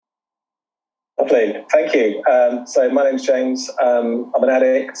Lovely, thank you. So my name's James. I'm an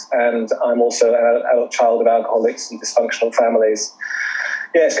addict, and I'm also an adult child of alcoholics and dysfunctional families.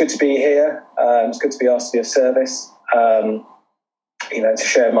 Yeah, it's good to be here. It's good to be asked to be of service. To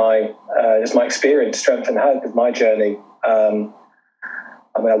share my experience, strength, and hope of my journey. I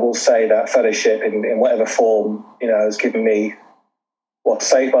will say that fellowship in whatever form, has given me what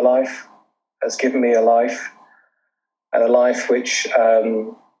saved my life, has given me a life, and a life which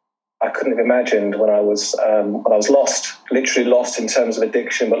I couldn't have imagined when I was lost, literally lost in terms of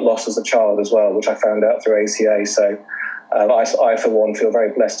addiction, but lost as a child as well, which I found out through ACA. So I, for one, feel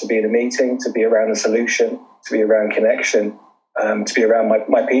very blessed to be in a meeting, to be around a solution, to be around connection, to be around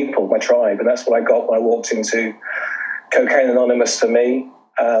my people, my tribe. And that's what I got when I walked into Cocaine Anonymous for me,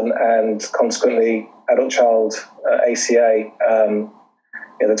 and consequently Adult Child ACA,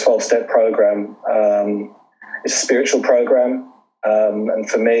 the 12-step program. It's a spiritual program. And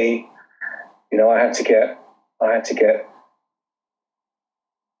for me, I had to get,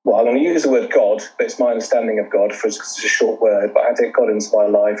 well, I'm going to use the word God, but it's my understanding of God, because it's a short word, but I had to get God into my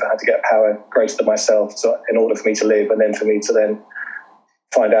life. I had to get power greater than myself in order for me to live, and then for me to then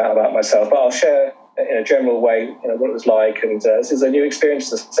find out about myself. But I'll share in a general way, what it was like. And this is a new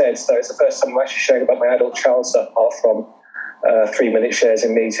experience, as I said, so it's the first time I'm actually sharing about my adult child stuff, apart from 3-minute shares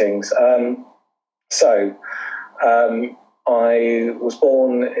in meetings. I was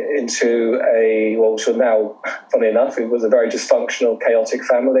born into which was now, funny enough, it was a very dysfunctional, chaotic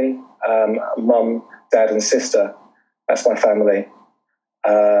family. Mum, dad, and sister. That's my family.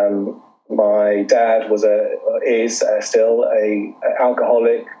 My dad is still a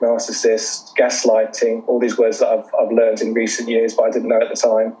alcoholic, narcissist, gaslighting, all these words that I've learned in recent years, but I didn't know at the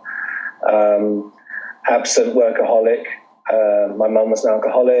time. Absent workaholic. My mum was an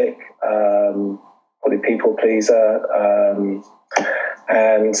alcoholic. Probably people pleaser,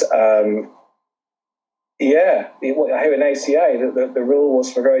 here in ACA, the rule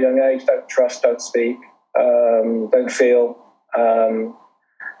was from a very young age: don't trust, don't speak, don't feel,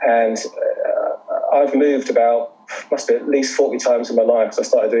 and I've moved must be at least 40 times in my life, because I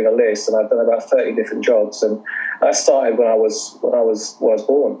started doing a list, and I've done about 30 different jobs, and that started when I was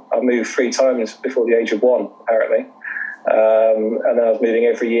born. I moved 3 times before the age of 1, apparently. And then I was moving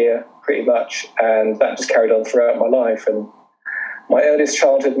every year, pretty much, and that just carried on throughout my life. And my earliest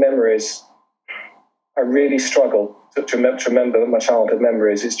childhood memories, I really struggle to remember my childhood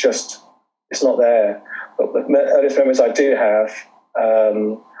memories. It's not there. But the earliest memories I do have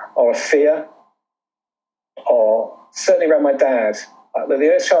are a fear, or certainly around my dad. The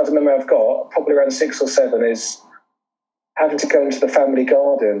earliest childhood memory I've got, probably around 6 or 7, is having to go into the family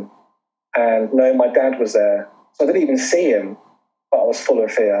garden and knowing my dad was there. So I didn't even see him, but I was full of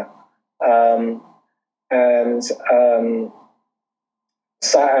fear.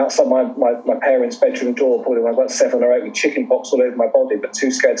 Sat outside my parents' bedroom door, probably when I was about 7 or 8, with chicken pox all over my body, but too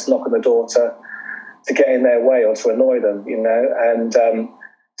scared to knock on the door to get in their way or to annoy them,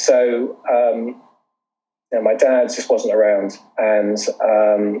 And my dad just wasn't around. And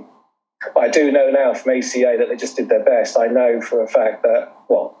but I do know now from ACA that they just did their best. I know for a fact that,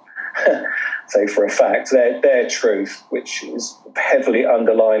 say for a fact, their truth, which is heavily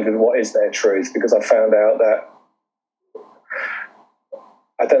underlined with what is their truth, because I found out that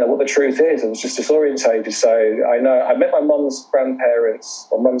I don't know what the truth is. I was just disorientated. So I met my mum's parents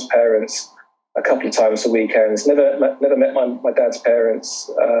a couple of times for weekends. Never met my dad's parents.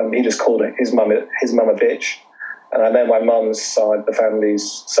 He just called his mum a bitch. And I know my mum's side, the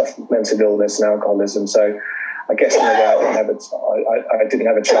family's suffered mental illness and alcoholism. So I guess in a way I didn't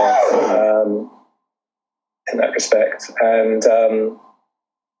have a chance in that respect. And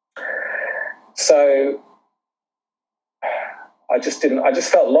so I just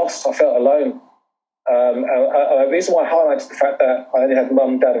felt lost. I felt alone. And the reason why I highlighted the fact that I only had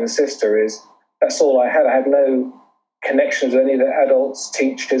mum, dad, and a sister is that's all I had. I had no connections with any of the adults,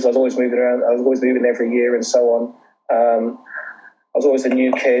 teachers. I was always moving around. I was always moving every year and so on. I was always a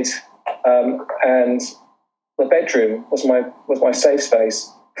new kid. And the bedroom was my safe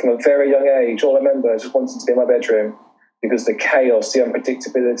space from a very young age. All I remember is just wanting to be in my bedroom, because the chaos, the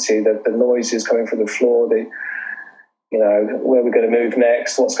unpredictability, the noises coming from the floor, where we're going to move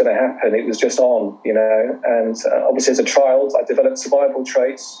next, what's going to happen, it was just on, And obviously as a child, I developed survival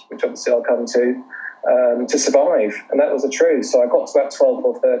traits, which obviously I'll come to survive. And that was the truth. So I got to about 12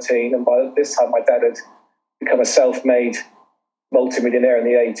 or 13, and by this time my dad had become a self-made multimillionaire in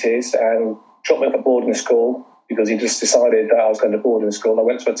the 80s and dropped me off at boarding school, because he just decided that I was going to boarding school. I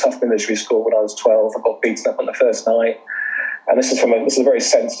went to a tough military school when I was 12. I got beaten up on the first night. And this is a very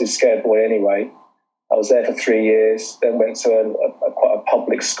sensitive, scared boy anyway. I was there for 3 years, then went to quite a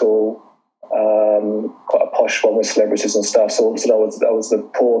public school, quite a posh one with celebrities and stuff. So I was the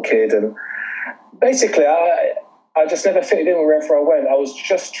poor kid, and basically I just never fitted in wherever I went. I was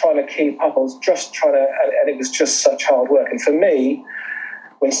just trying to keep up. I was just trying to, and it was just such hard work. And for me,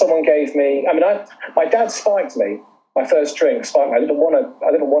 when someone gave me, my dad spiked me. My first drink spiked me. I didn't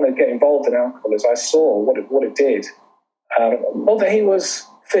want to get involved in alcohol as I saw what it did. Not that he was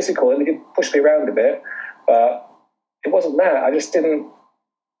physical, and he did push me around a bit, but it wasn't that. I just didn't.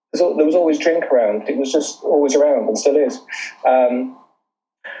 There was always drink around. It was just always around, and still is. And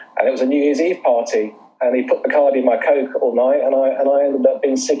it was a New Year's Eve party, and he put Bacardi in my Coke all night, and I ended up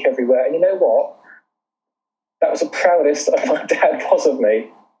being sick everywhere. And you know what? That was the proudest that my dad was of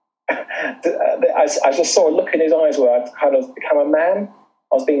me. I just saw a look in his eyes where I'd kind of become a man.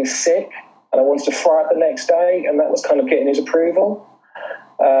 I was being sick, and I wanted to fry up the next day, and that was kind of getting his approval.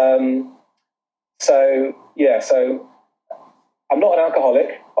 So I'm not an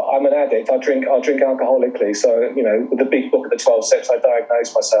alcoholic, but I'm an addict. I drink alcoholically. So, with the big book of the 12 steps, I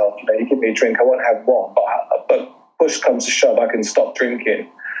diagnosed myself. You give me a drink, I won't have one, but push comes to shove, I can stop drinking.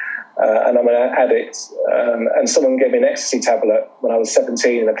 And I'm an addict. And someone gave me an ecstasy tablet when I was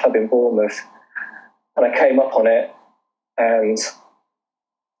 17 in a club in Bournemouth. And I came up on it, and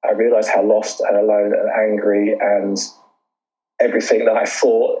I realised how lost and alone and angry and everything that I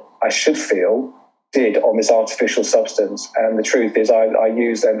thought I should feel did on this artificial substance. And the truth is I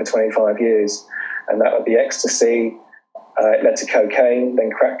used them for 25 years, and that would be ecstasy. It led to cocaine, then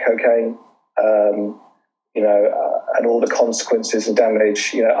crack cocaine, and all the consequences and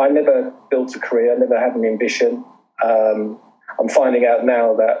damage. I never built a career, never had an ambition. I'm finding out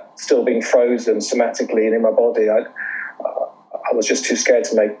now that still being frozen somatically and in my body, I was just too scared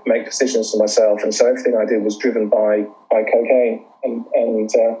to make decisions for myself, and so everything I did was driven by cocaine and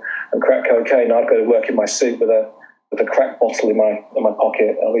crack cocaine. I'd go to work in my suit with a crack bottle in my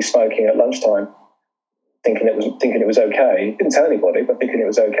pocket. I'll be smoking at lunchtime, thinking it was okay. Didn't tell anybody, but thinking it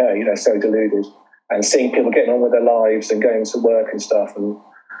was okay. So deluded, and seeing people getting on with their lives and going to work and stuff, and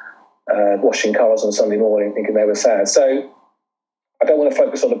washing cars on Sunday morning, thinking they were sad. So I don't want to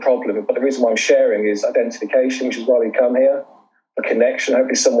focus on the problem, but the reason why I'm sharing is identification, which is why we come here. A connection,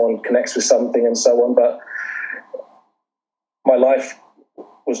 hopefully someone connects with something and so on. But my life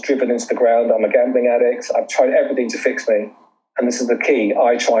was driven into the ground. I'm a gambling addict. I've tried everything to fix me, and this is the key.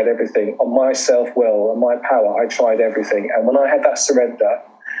 I tried everything on my self-will and my power. I tried everything, and when I had that surrender,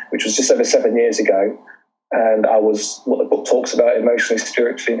 which was just over 7 years ago, and I was what the book talks about, emotionally,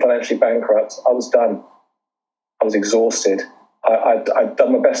 spiritually, and financially bankrupt, I was done. I was exhausted. I'd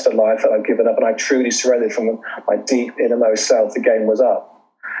done my best at life, and I'd given up, and I truly surrendered from my deep innermost self. The game was up,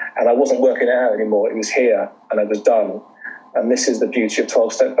 and I wasn't working it out anymore. It was here, and I was done. And this is the beauty of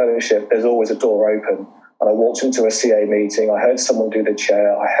 12-step fellowship. There's always a door open. And I walked into a CA meeting. I heard someone do the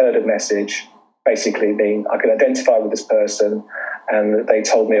chair. I heard a message, basically mean I could identify with this person, and they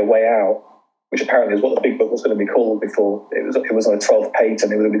told me a way out, which apparently is what the big book was going to be called before. It was on a 12th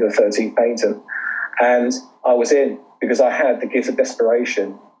patent. It would be the 13th patent. And I was in, because I had the gift of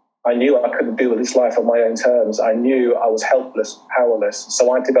desperation. I knew I couldn't deal with this life on my own terms. I knew I was helpless, powerless.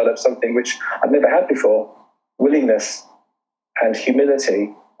 So I developed something which I'd never had before: willingness and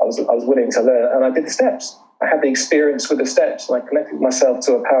humility. I was willing to learn, and I did the steps. I had the experience with the steps, and I connected myself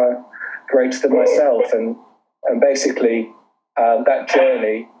to a power greater than myself. And basically, that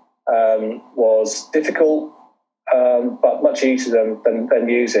journey was difficult, but much easier than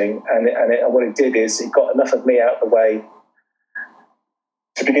using. And what it did is it got enough of me out of the way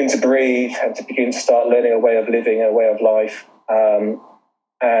to begin to breathe and to begin to start learning a way of living, a way of life.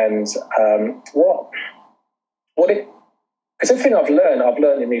 Because everything I've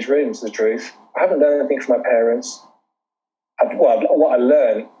learned in these rooms, the truth. I haven't learned anything from my parents. What I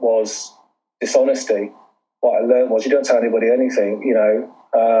learned was dishonesty. What I learned was you don't tell anybody anything,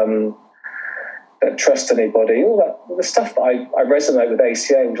 don't trust anybody, all that, the stuff that I resonate with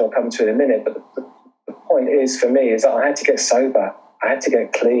ACA, which I'll come to in a minute. But the point is, for me, is that I had to get sober. I had to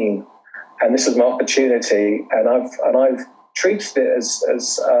get clean. And this was my opportunity. And I've treated it as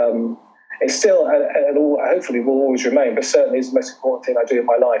it's still, and hopefully will always remain, but certainly is the most important thing I do in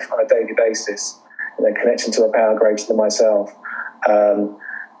my life on a daily basis. Connecting to a power greater than myself,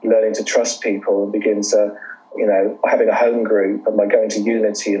 learning to trust people and begin to, having a home group, and by going to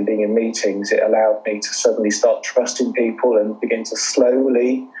Unity and being in meetings, it allowed me to suddenly start trusting people and begin to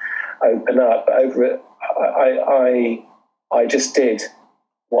slowly open up. But over it, I just did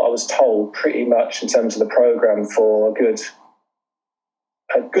what I was told pretty much in terms of the program for a good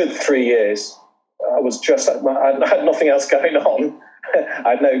 3 years. I was just, I had nothing else going on.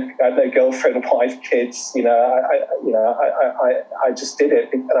 I had no girlfriend, wife, kids. I just did it,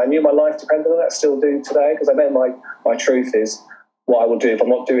 and I knew my life depended on that. Still do today, because I know my truth is what I will do if I'm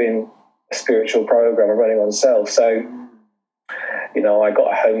not doing a spiritual program or running on self. So, I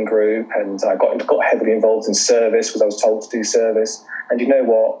got a home group, and I got heavily involved in service because I was told to do service. And you know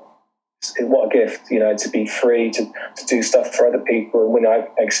what? What a gift, to be free to do stuff for other people. And when I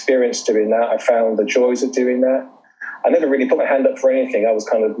experienced doing that, I found the joys of doing that. I never really put my hand up for anything. I was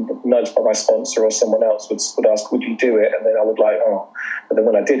kind of nudged by my sponsor, or someone else would ask, "Would you do it?" And then I would oh. But then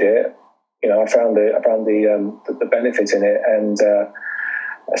when I did it, I found the benefit in it. And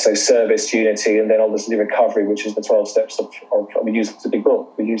so service, unity, and then obviously recovery, which is the 12 steps of we use the big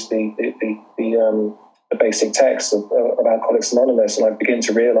book. We use the basic text of Alcoholics Anonymous, and I begin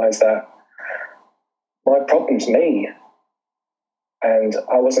to realise that my problem's me, and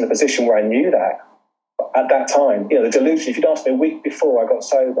I was in a position where I knew that at that time. The delusion. If you'd asked me a week before I got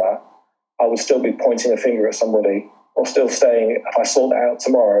sober, I would still be pointing a finger at somebody, or still saying, if I sort it out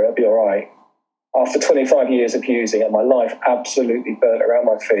tomorrow, it'll be all right. After 25 years of using it, my life absolutely burnt around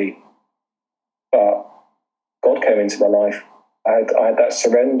my feet. But God came into my life. I had that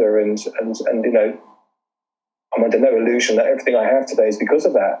surrender, and I'm under no illusion that everything I have today is because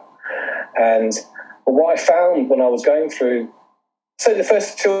of that. And what I found when I was going through, so the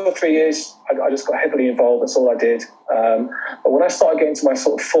first 2 or 3 years, I just got heavily involved. That's all I did. But when I started getting to my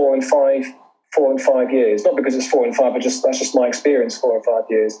sort of 4 and 5 years, not because it's 4 and 5, but that's just my experience, 4 and 5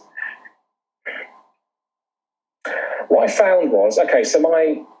 years. What I found was, okay, so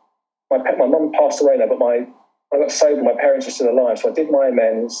my mum passed away now, but when I got sober, my parents were still alive, so I did my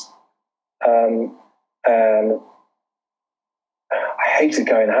amends. And I hated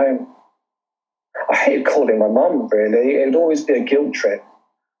going home. I hated calling my mum, really. It would always be a guilt trip.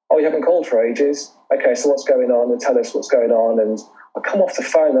 Oh, you haven't called for ages? Okay, so what's going on? And tell us what's going on. And I'd come off the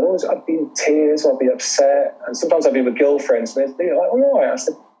phone, and I'd be in tears, or I'd be upset. And sometimes I'd be with girlfriends, and they'd be like, "Oh, no." I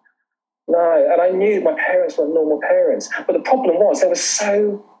said, no. And I knew my parents weren't normal parents. But the problem was, they were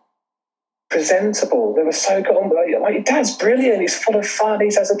so presentable. They were so good. Like, your dad's brilliant. He's full of fun. He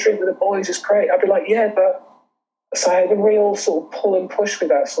has a drink with the boys. It's great. I'd be like, yeah, but... So I had a real sort of pull and push with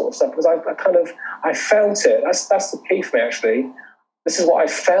that sort of stuff, because I felt it. That's the key for me, actually. This is what I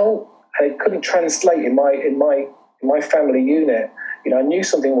felt, and it couldn't translate in my family unit. I knew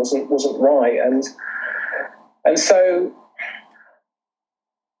something wasn't right, and so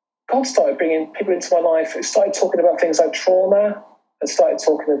God started bringing people into my life. It started talking about things like trauma, and started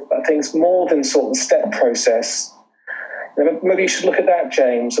talking about things more than sort of the step process. Maybe you should look at that,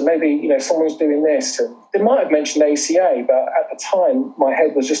 James, and maybe someone's doing this. And they might have mentioned ACA, but at the time my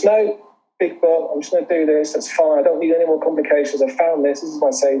head was just, no, big book, I'm just going to do this, that's fine, I don't need any more complications, I found this is my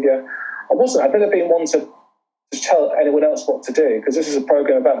saviour. I've never been one to just tell anyone else what to do, because this is a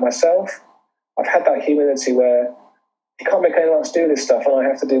program about myself. I've had that humility where you can't make anyone else do this stuff, and I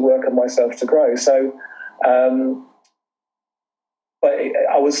have to do work on myself to grow. So but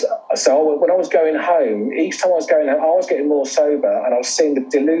when I was going home, each time I was going home, I was getting more sober, and I was seeing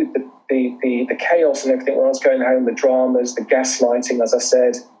the chaos and everything when I was going home, the dramas, the gaslighting, as I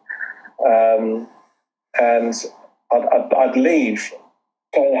said. And I'd leave,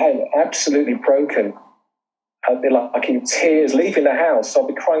 going home absolutely broken. I'd be like in tears, leaving the house. So I'd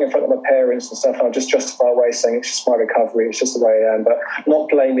be crying in front of my parents and stuff, and I'd just justify away, saying it's just my recovery, it's just the way I am, but not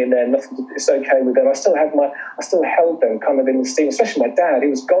blaming them. It's okay with them. I still held them kind of in esteem, especially my dad. He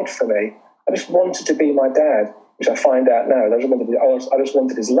was God for me. I just wanted to be my dad, which I find out now. I just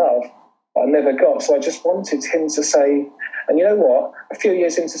wanted his love, but I never got. So I just wanted him to say, and you know what? A few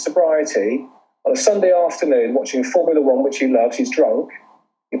years into sobriety, on a Sunday afternoon, watching Formula One, which he loves, he's drunk.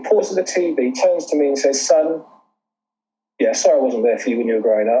 He pauses the TV, turns to me and says, "Son, yeah, sorry I wasn't there for you when you were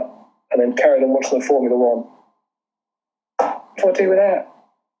growing up," and then carried on watching the Formula One. What do I do with that?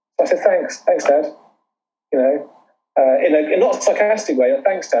 So I said, thanks, Dad. In a not a sarcastic way,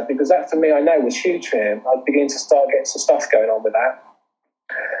 thanks, Dad, because that for me, I know, was huge for him. I'd begin to start getting some stuff going on with that.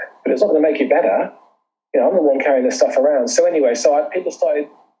 But it's not going to make it better. I'm the one carrying this stuff around. So anyway, people started,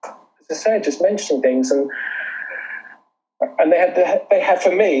 as I said, just mentioning things, and they had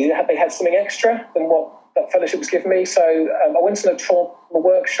for me, they had something extra than what that fellowship was giving me. So I went to a trauma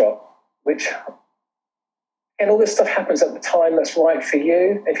workshop, which, and all this stuff happens at the time that's right for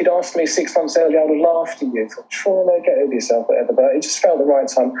you. If you'd asked me 6 months earlier, I would have laughed at you for trauma, get over yourself, whatever. But it just felt the right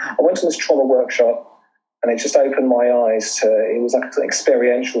time. I went to this trauma workshop, and it just opened my eyes to, it was like an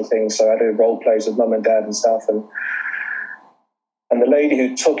experiential thing. So I did role plays with mum and dad and stuff. And And the lady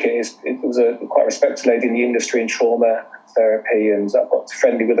who took it was a quite respected lady in the industry in trauma therapy, and I've got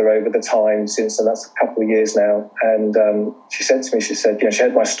friendly with her over the time since, and that's a couple of years now. And she said to me, she said, she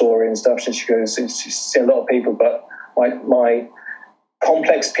heard my story and stuff, and she goes, she's seen a lot of people, but my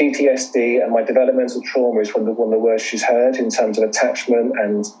complex PTSD and my developmental trauma is one of the worst she's heard in terms of attachment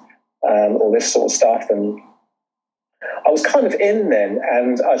and all this sort of stuff. And I was kind of in then,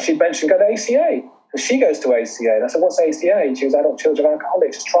 and she'd mentioned go to ACA. She goes to ACA, and I said, what's ACA? And she was Adult Children of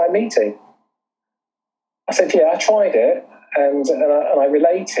Alcoholics, just try a meeting. I said, yeah, I tried it, and I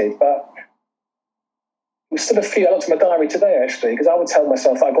related, but it was still a few. I looked at my diary today, actually, because I would tell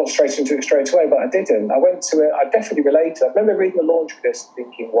myself I got straight into it straight away, but I didn't. I went to it, I definitely related. I remember reading the launch of this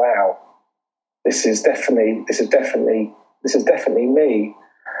thinking, wow, this is definitely me.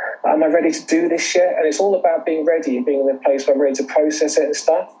 Am I ready to do this yet? And it's all about being ready and being in a place where I'm ready to process it and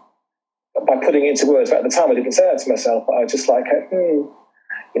stuff. By putting it into words, but at the time I didn't say that to myself, but I was just like,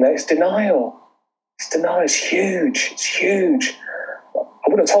 it's denial. It's denial. It's huge. It's huge. I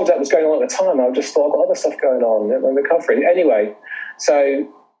wouldn't have told you that was going on at the time. I just thought I've got other stuff going on in my recovery. Anyway, so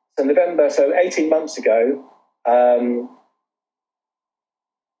November, so 18 months ago,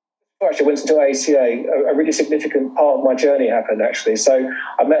 actually went into ACA. A really significant part of my journey happened, actually. So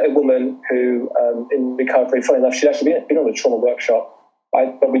I met a woman who, in recovery, funny enough, she'd actually been on a trauma workshop.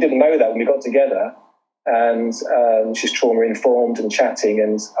 But we didn't know that when we got together, and she's trauma informed and chatting,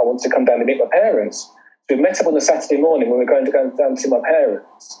 and I wanted to come down and meet my parents. So we met up on a Saturday morning when we were going to go down to see my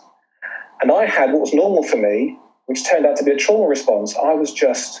parents, and I had what was normal for me, which turned out to be a trauma response. I was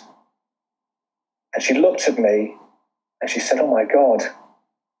just, and she looked at me and she said, "Oh my God." I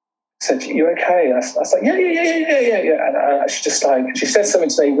said, "You okay?" And I was like, yeah. And she just like, she said something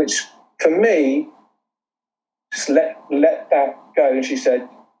to me which for me, just let that go. And she said, "You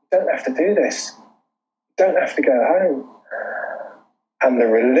don't have to do this. You don't have to go home." And the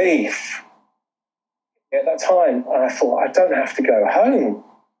relief at that time, I thought, I don't have to go home.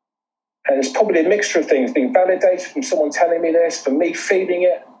 And it's probably a mixture of things, being validated from someone telling me this, from me feeling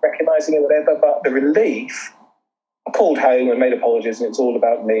it, recognizing it, whatever. But the relief, I called home and made apologies, and it's all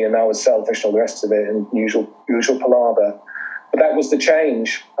about me, and I was selfish and all the rest of it, and usual palaver. But that was the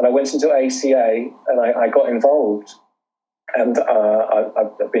change. And I went into ACA and I got involved. And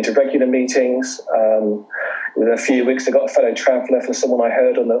I've been to regular meetings. Within a few weeks, I got a fellow traveller from someone I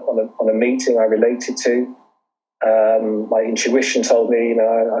heard on a meeting I related to. My intuition told me,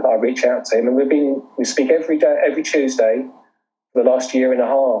 I reach out to him. And we speak every day, every Tuesday for the last year and a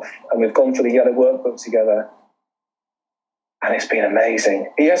half. And we've gone for the Yellow Workbook together. And it's been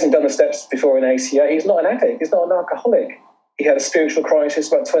amazing. He hasn't done the steps before in ACA. He's not an addict. He's not an alcoholic. He had a spiritual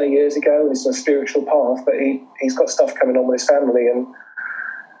crisis about 20 years ago, and he's on a spiritual path, but he's got stuff coming on with his family. And,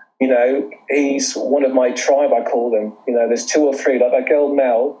 he's one of my tribe, I call them. There's two or three, like that girl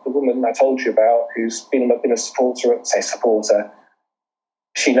Mel, the woman I told you about, who's been a supporter.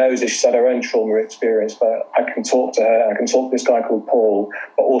 She knows that she's had her own trauma experience, but I can talk to her. I can talk to this guy called Paul,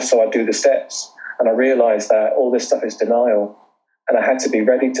 but also I do the steps. And I realised that all this stuff is denial. And I had to be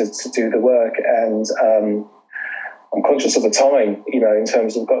ready to do the work. And I'm conscious of the time, in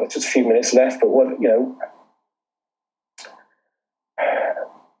terms of, I've got just a few minutes left, but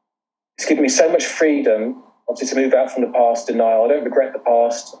it's given me so much freedom, obviously, to move out from the past denial. I don't regret the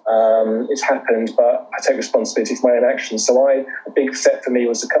past. It's happened, but I take responsibility for my own actions. So a big step for me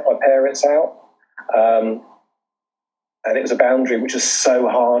was to cut my parents out. And it was a boundary which was so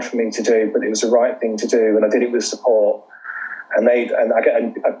hard for me to do, but it was the right thing to do. And I did it with support. And I get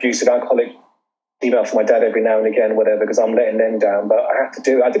an abusive alcoholic email from my dad every now and again, whatever, because I'm letting them down. But I have to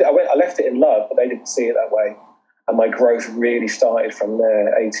do it. I left it in love, but they didn't see it that way. And my growth really started from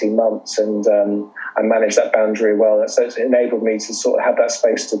there, 18 months. And I managed that boundary well. So it enabled me to sort of have that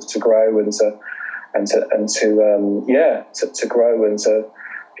space to grow and to grow and to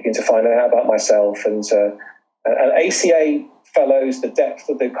begin to find out about myself. And ACA fellows, the depth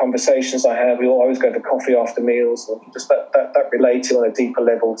of the conversations I have, we always go for coffee after meals, and just that related on a deeper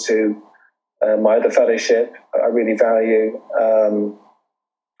level to my other fellowship I really value.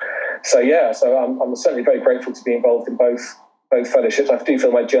 So I'm certainly very grateful to be involved in both fellowships. I do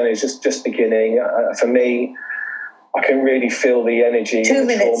feel my journey is just beginning. For me, I can really feel the energy. 2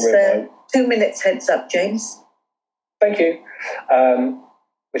 minutes. 2 minutes heads up, James. Thank you.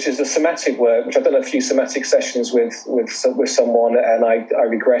 Which is the somatic work, which I've done a few somatic sessions with someone, and I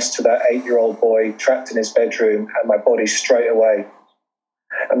regressed to that 8-year-old boy trapped in his bedroom, and my body straight away.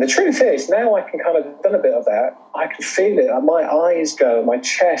 And the truth is, now I can kind of done a bit of that. I can feel it. My eyes go, my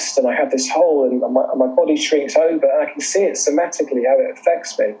chest, and I have this hole, and my body shrinks over, and I can see it somatically how it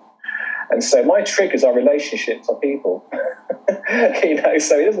affects me. And so my triggers are relationships, are people.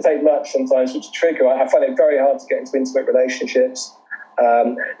 So it doesn't take much sometimes to trigger. I find it very hard to get into intimate relationships,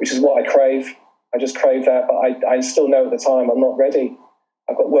 which is what I crave. I just crave that, but I still know at the time I'm not ready.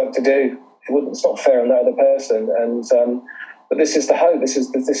 I've got work to do. It's not fair on that other person. And but this is the hope. This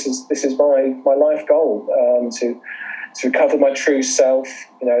is my life goal, to recover my true self.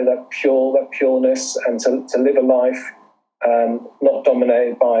 That pureness, and to live a life not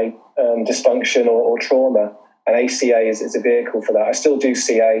dominated by dysfunction or trauma. And ACA is a vehicle for that. I still do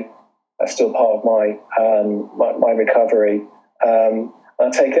CA. That's still part of my recovery. I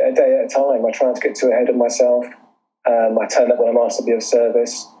take it a day at a time. I try to get too ahead of myself. I turn up when I'm asked to be of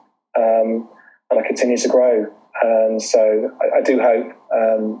service, and I continue to grow. So I do hope,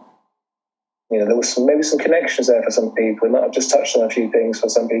 there was maybe some connections there for some people. I've just touched on a few things for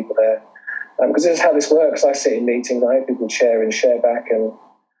some people there, because this is how this works. I sit in meetings, I hear people share back, and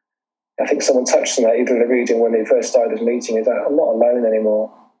I think someone touched on that either in the reading when they first started this meeting. Is that I'm not alone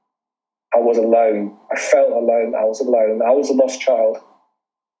anymore. I was alone. I felt alone. I was alone. I was a lost child.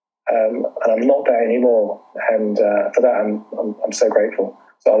 And I'm not that anymore. And for that, I'm so grateful.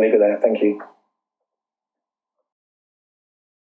 So I'll leave it there. Thank you.